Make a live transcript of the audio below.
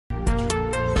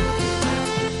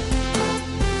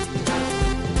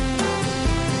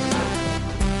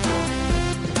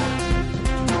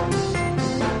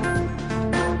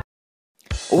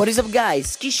What is up,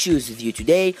 guys? Kishoes with you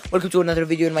today. Welcome to another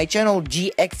video in my channel,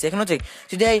 GX Technotic.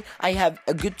 Today I have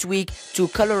a good tweak to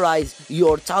colorize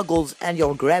your toggles and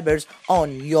your grabbers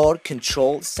on your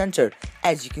control center,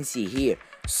 as you can see here.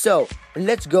 So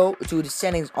let's go to the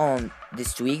settings on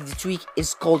this tweak. The tweak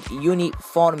is called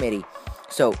Uniformity.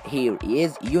 So here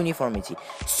is Uniformity.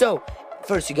 So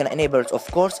first you're gonna enable it, of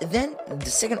course. Then the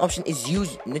second option is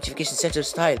use notification center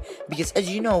style, because as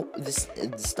you know, the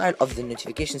style of the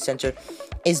notification center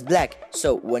is black.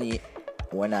 So when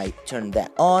I turn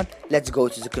that on, let's go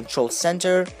to the control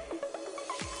center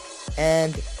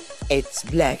and it's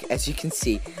black, as you can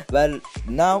see. Well,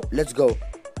 now let's go,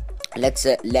 let's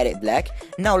let it black.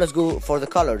 Now let's go for the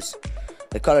colors.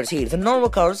 The colors here, the normal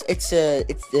colors, it's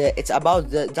about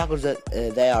the toggles that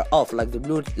they are off, like the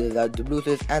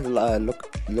Bluetooth and the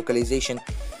localization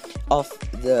of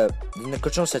the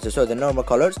control center. So the normal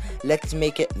colors, let's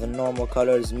make it the normal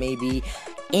colors. Maybe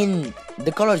in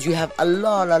the colors you have a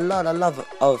lot of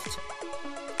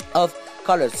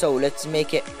colors, so let's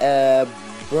make it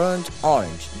burnt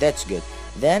orange. That's good.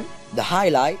 Then the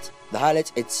highlights,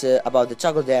 it's about the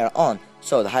toggle they are on.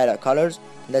 So the highlight colors,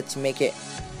 let's make it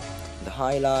the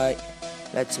highlight,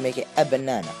 let's make it a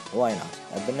banana. Why not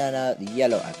a banana? The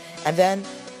yellow. And then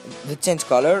the tint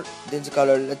color,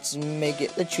 let's make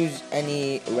it, let's choose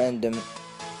any random,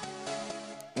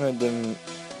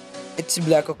 it's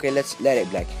black. Okay, let's let it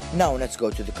black. Now let's go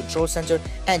to the control center,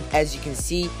 and as you can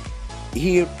see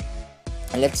here,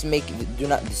 let's make the do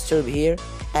not disturb here,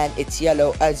 and it's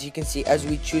yellow, as you can see, as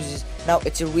we choose this. Now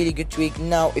it's a really good tweak.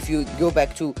 Now if you go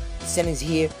back to settings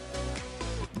here,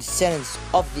 the settings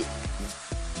of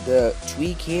the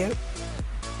tweak here,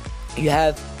 you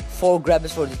have 4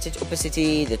 grabbers for the tint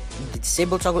opacity, the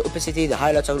disable toggle opacity, the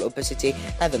highlight toggle opacity,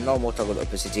 and the normal toggle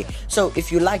opacity. So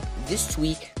if you like this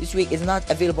tweak is not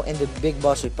available in the Big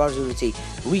Boss repository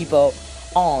repo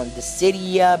on the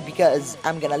Cydia, because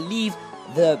I'm gonna leave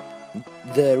the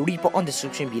repo on the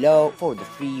description below for the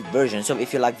free version. So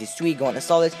if you like this tweak, go and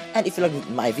install it, and if you like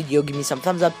my video, give me some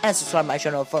thumbs up and subscribe my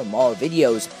channel for more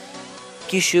videos.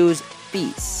 Kishoes,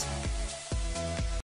 peace.